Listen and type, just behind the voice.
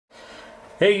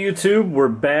Hey YouTube, we're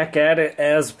back at it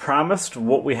as promised.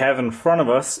 What we have in front of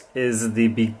us is the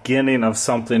beginning of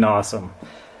something awesome.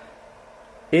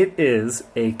 It is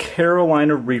a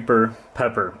Carolina Reaper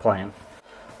pepper plant.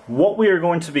 What we are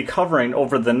going to be covering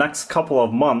over the next couple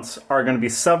of months are going to be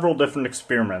several different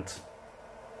experiments.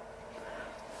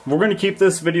 We're going to keep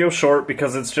this video short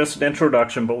because it's just an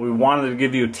introduction, but we wanted to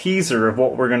give you a teaser of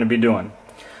what we're going to be doing.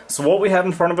 So what we have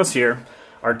in front of us here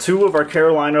are two of our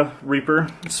Carolina Reaper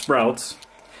sprouts,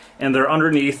 and they're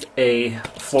underneath a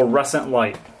fluorescent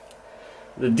light.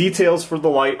 The details for the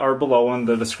light are below in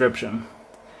the description.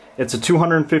 It's a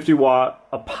 250 watt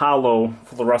Apollo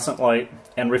fluorescent light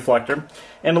and reflector,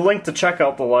 and a link to check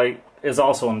out the light is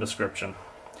also in the description.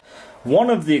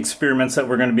 One of the experiments that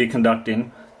we're going to be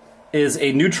conducting is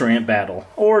a nutrient battle,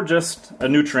 or just a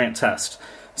nutrient test.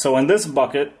 So in this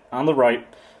bucket on the right,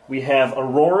 we have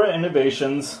Aurora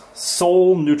Innovations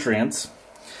Soul Nutrients,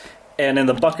 and in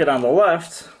the bucket on the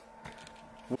left,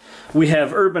 we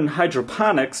have Urban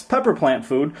Hydroponics Pepper Plant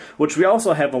Food, which we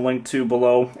also have a link to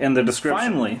below in the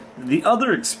description. Finally, the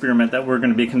other experiment that we're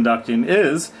going to be conducting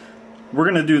is we're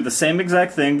going to do the same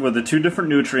exact thing with the two different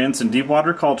nutrients in deep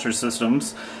water culture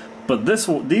systems, but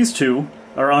these two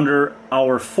are under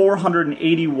our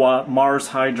 480 watt Mars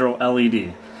Hydro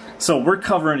LED. So we're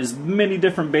covering as many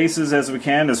different bases as we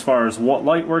can as far as what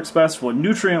light works best, what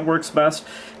nutrient works best,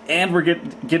 and we're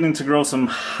getting to grow some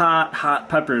hot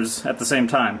peppers at the same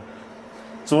time.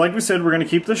 So like we said, we're going to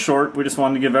keep this short. We just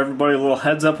wanted to give everybody a little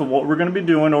heads up of what we're going to be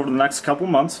doing over the next couple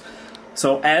months.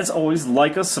 So as always,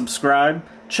 like us, subscribe,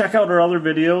 check out our other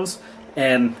videos,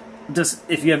 and just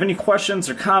if you have any questions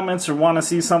or comments or want to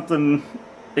see something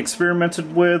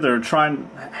experimented with or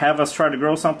have us try to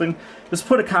grow something, just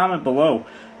put a comment below.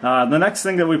 The next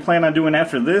thing that we plan on doing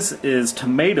after this is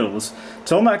tomatoes.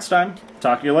 Till next time,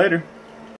 talk to you later.